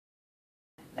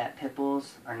that pit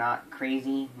bulls are not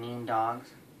crazy, mean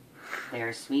dogs. They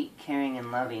are sweet, caring,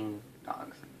 and loving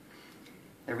dogs.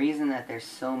 The reason that they're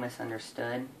so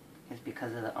misunderstood is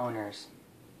because of the owners.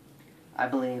 I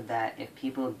believe that if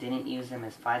people didn't use them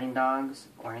as fighting dogs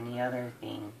or any other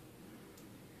thing,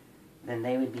 then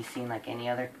they would be seen like any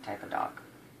other type of dog.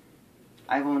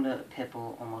 I've owned a pit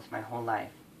bull almost my whole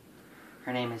life.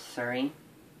 Her name is Surrey.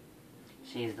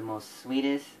 She is the most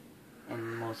sweetest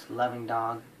and most loving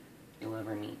dog you'll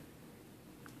ever meet.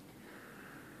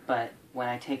 But when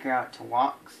I take her out to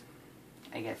walks,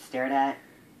 I get stared at.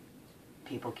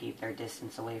 People keep their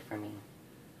distance away from me.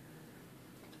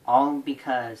 All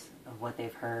because of what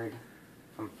they've heard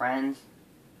from friends,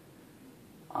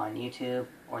 on YouTube,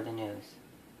 or the news.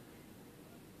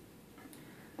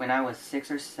 When I was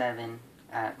 6 or 7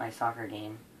 at my soccer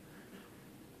game,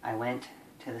 I went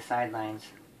to the sidelines,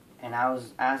 and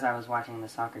as I was watching the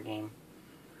soccer game,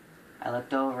 I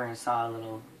looked over and saw a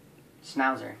little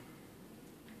schnauzer.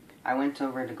 I went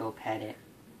over to go pet it,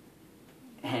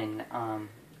 and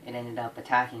it ended up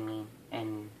attacking me,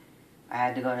 and I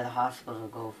had to go to the hospital to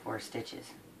go for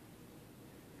stitches.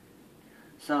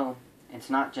 So, it's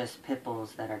not just pit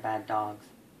bulls that are bad dogs.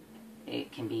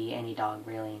 It can be any dog,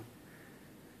 really.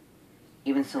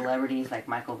 Even celebrities like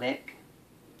Michael Vick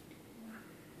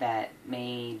that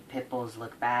made pit bulls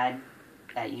look bad,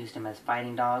 that used them as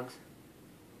fighting dogs,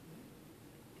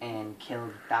 and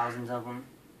killed thousands of them.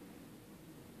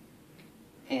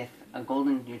 If a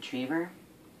golden retriever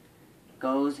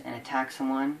goes and attacks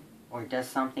someone or does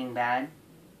something bad,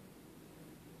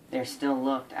 they're still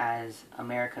looked as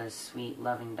America's sweet,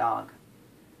 loving dog.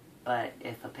 But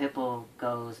if a pit bull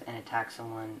goes and attacks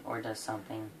someone or does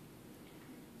something,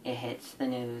 it hits the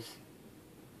news,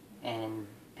 and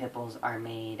pit bulls are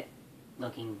made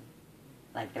looking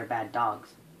like they're bad dogs.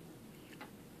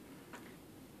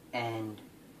 And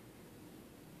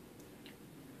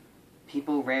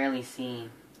people rarely see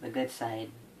the good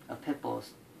side of pit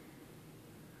bulls.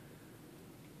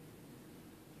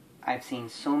 I've seen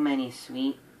so many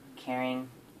sweet, caring,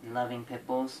 and loving pit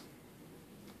bulls.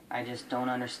 I just don't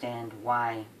understand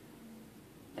why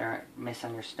they're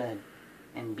misunderstood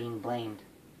and being blamed.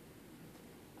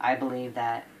 I believe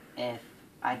that if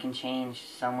I can change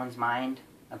someone's mind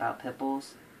about pit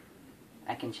bulls,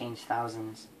 I can change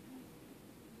thousands.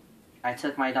 I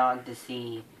took my dog to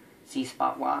see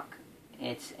Spot Walk.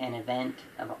 It's an event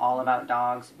of all about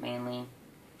dogs, mainly.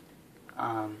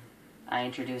 I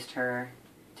introduced her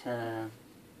to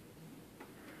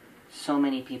so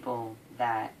many people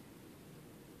that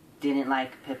didn't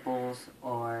like pit bulls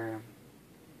or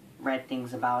read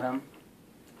things about them.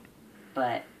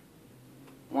 But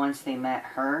once they met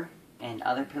her and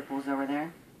other pit bulls over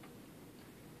there,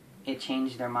 it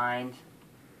changed their mind,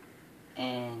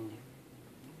 and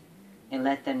it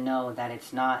let them know that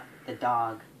it's not the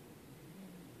dog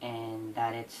and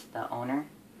that it's the owner.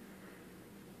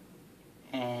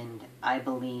 And I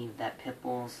believe that pit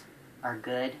bulls are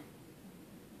good.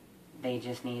 They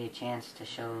just need a chance to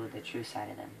show the true side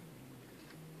of them.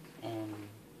 And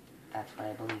that's what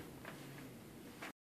I believe.